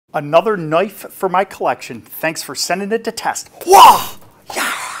Another knife for my collection. Thanks for sending it to test. Whoa! Yeah!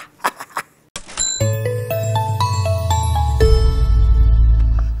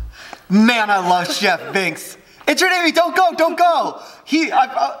 Man, I love Chef Binks. It's your name. Don't go, don't go.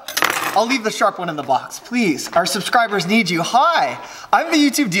 I'll leave the sharp one in the box, please. Our subscribers need you. Hi, I'm the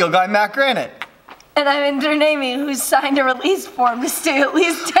YouTube deal guy, Matt Granite. And I'm Internamy, who's signed a release form to stay at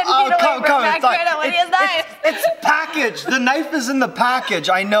least 10 feet away from Matt Granite with his knife. It's packaged. The knife is in the package.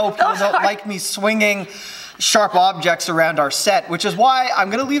 I know people don't like me swinging sharp objects around our set, which is why I'm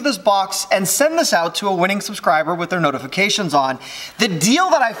gonna leave this box and send this out to a winning subscriber with their notifications on. The deal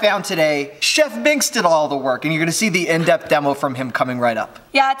that I found today, Chef Binks did all the work, and you're gonna see the in-depth demo from him coming right up.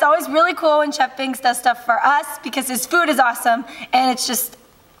 Yeah, it's always really cool when Chef Binks does stuff for us because his food is awesome, and it's just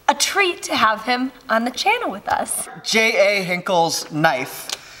a treat to have him on the channel with us. J.A. Henckels knife,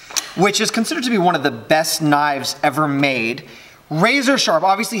 which is considered to be one of the best knives ever made. Razor sharp.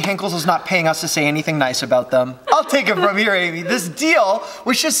 Obviously, Henckels is not paying us to say anything nice about them. I'll take it from here, Amy. This deal,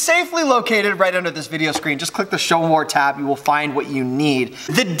 which is safely located right under this video screen, just click the Show More tab, you will find what you need.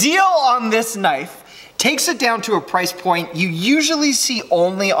 The deal on this knife takes it down to a price point you usually see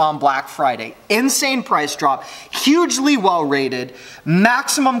only on Black Friday. Insane price drop, hugely well rated,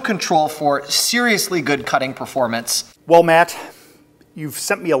 maximum control for seriously good cutting performance. Well, Matt, you've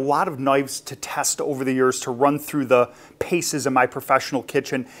sent me a lot of knives to test over the years to run through the paces in my professional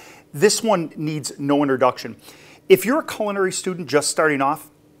kitchen. This one needs no introduction. If you're a culinary student just starting off,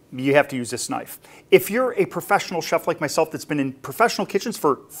 you have to use this knife. If you're a professional chef like myself that's been in professional kitchens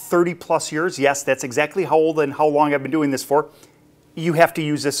for 30 plus years, yes, that's exactly how old and how long I've been doing this for, you have to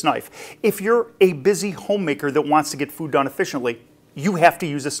use this knife. If you're a busy homemaker that wants to get food done efficiently, you have to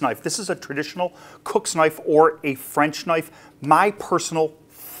use this knife. This is a traditional cook's knife or a French knife. My personal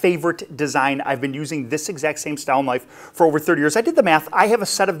favorite design. I've been using this exact same style knife for over 30 years. I did the math. I have a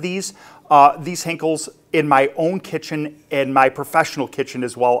set of these Henckels in my own kitchen and my professional kitchen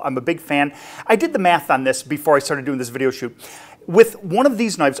as well. I'm a big fan. I did the math on this before I started doing this video shoot. With one of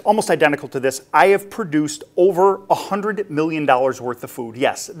these knives, almost identical to this, I have produced over $100 million worth of food.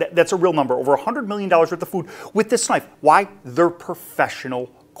 Yes, that's a real number, over $100 million worth of food with this knife. Why? They're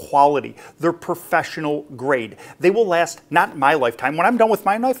professional quality. They're professional grade. They will last, not my lifetime. When I'm done with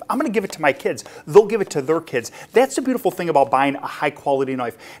my knife, I'm gonna give it to my kids. They'll give it to their kids. That's the beautiful thing about buying a high quality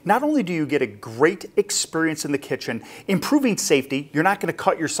knife. Not only do you get a great experience in the kitchen, improving safety, you're not gonna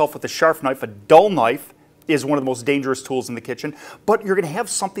cut yourself with a sharp knife. A dull knife is one of the most dangerous tools in the kitchen, but you're gonna have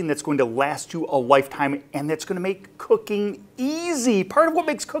something that's going to last you a lifetime and that's gonna make cooking easy. Part of what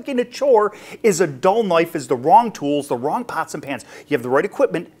makes cooking a chore is a dull knife, is the wrong tools, the wrong pots and pans. You have the right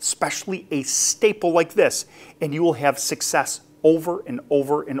equipment, especially a staple like this, and you will have success over and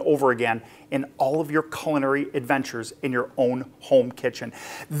over and over again in all of your culinary adventures in your own home kitchen.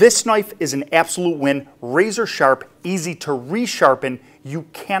 This knife is an absolute win, razor sharp, easy to resharpen. You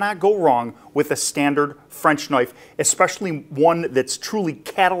cannot go wrong with a standard French knife, especially one that's truly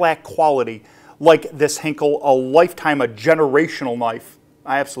Cadillac quality like this Henckels, a lifetime, a generational knife.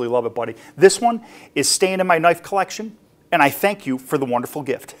 I absolutely love it, buddy. This one is staying in my knife collection, and I thank you for the wonderful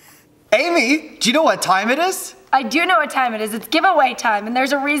gift. Amy, do you know what time it is? I do know what time it is. It's giveaway time, and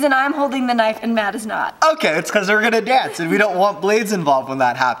there's a reason I'm holding the knife and Matt is not. Okay, it's because we're gonna dance, and we don't want blades involved when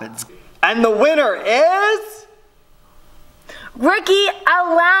that happens. And the winner is... Ricky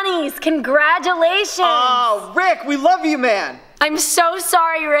Alanis, congratulations! Oh, Rick, we love you, man! I'm so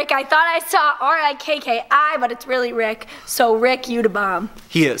sorry, Rick. I thought I saw R-I-K-K-I, but it's really Rick. So Rick, you the bomb.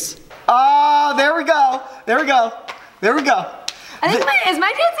 He is. Oh, there we go. There we go. There we go. I think is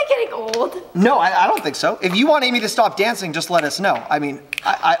my dancing getting old? No, I don't think so. If you want Amy to stop dancing, just let us know. I mean,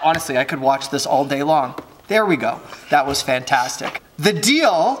 I honestly, I could watch this all day long. There we go. That was fantastic. The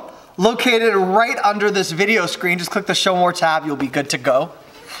deal, located right under this video screen. Just click the Show More tab. You'll be good to go.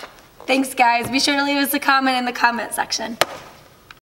 Thanks, guys. Be sure to leave us a comment in the comment section.